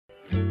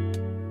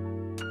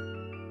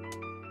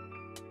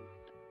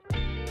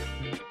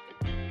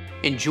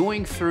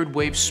Enjoying third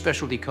wave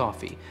specialty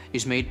coffee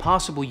is made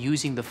possible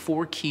using the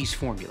 4 keys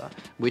formula,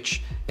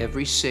 which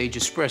every Sage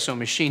Espresso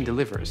machine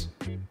delivers.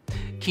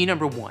 Key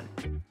number 1,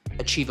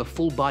 achieve a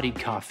full-bodied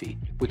coffee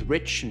with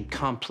rich and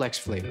complex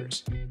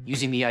flavors,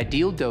 using the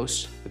ideal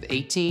dose of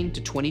 18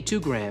 to 22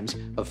 grams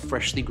of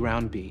freshly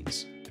ground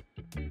beans.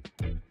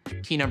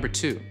 Key number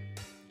 2,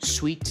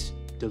 sweet,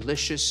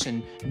 delicious,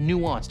 and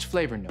nuanced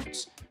flavor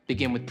notes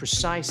begin with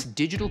precise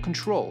digital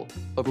control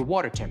over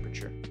water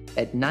temperature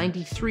at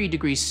 93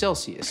 degrees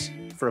Celsius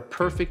for a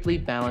perfectly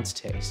balanced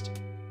taste.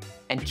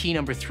 And key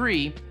number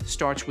 3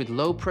 starts with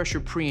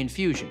low-pressure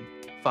pre-infusion,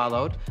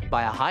 followed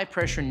by a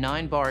high-pressure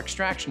 9-bar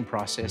extraction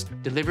process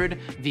delivered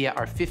via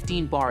our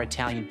 15-bar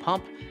Italian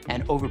pump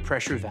and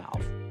overpressure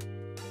valve.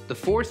 The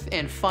 4th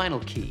and final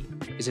key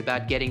is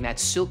about getting that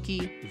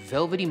silky,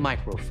 velvety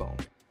microfoam,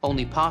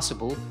 only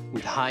possible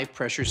with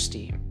high-pressure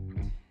steam.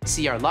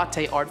 See our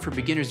Latte Art for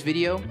Beginners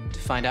video to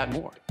find out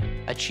more.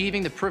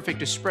 Achieving the perfect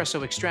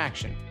espresso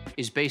extraction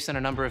is based on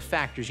a number of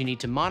factors you need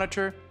to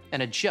monitor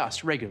and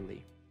adjust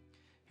regularly.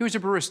 Here's a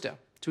barista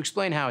to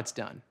explain how it's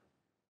done.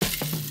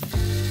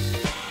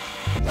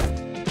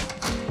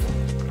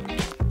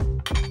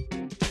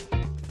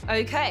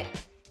 Okay,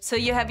 so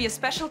you have your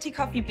specialty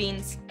coffee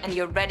beans and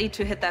you're ready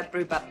to hit that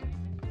brew button.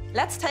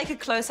 Let's take a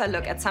closer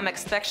look at some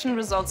extraction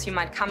results you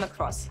might come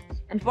across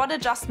and what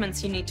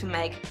adjustments you need to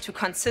make to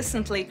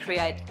consistently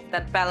create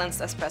that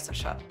balanced espresso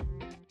shot.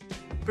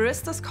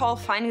 Baristas call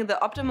finding the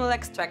optimal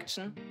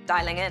extraction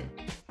dialing in.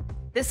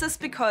 This is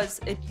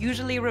because it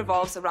usually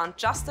revolves around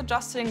just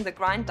adjusting the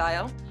grind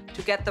dial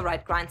to get the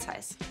right grind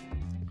size.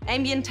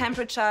 Ambient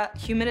temperature,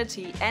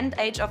 humidity, and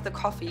age of the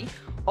coffee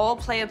all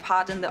play a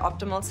part in the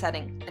optimal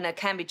setting, and it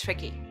can be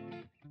tricky.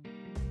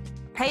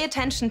 Pay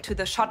attention to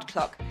the shot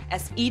clock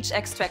as each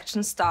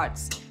extraction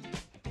starts.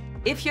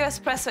 If your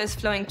espresso is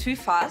flowing too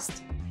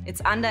fast,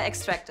 it's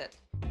under-extracted,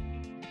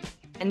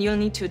 and you'll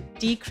need to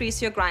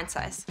decrease your grind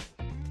size,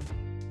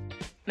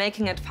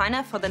 making it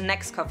finer for the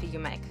next coffee you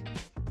make.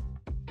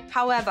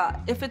 However,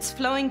 if it's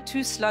flowing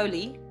too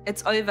slowly,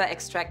 it's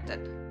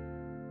over-extracted.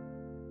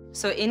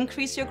 So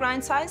increase your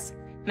grind size,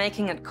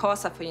 making it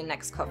coarser for your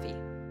next coffee.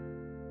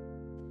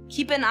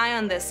 Keep an eye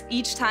on this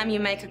each time you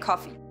make a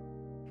coffee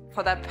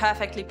for that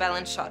perfectly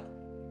balanced shot,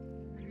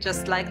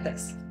 just like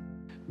this.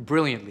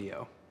 Brilliant,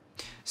 Leo.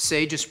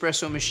 Sage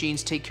Espresso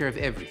machines take care of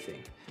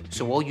everything,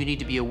 so all you need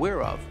to be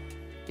aware of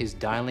is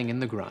dialing in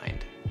the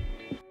grind.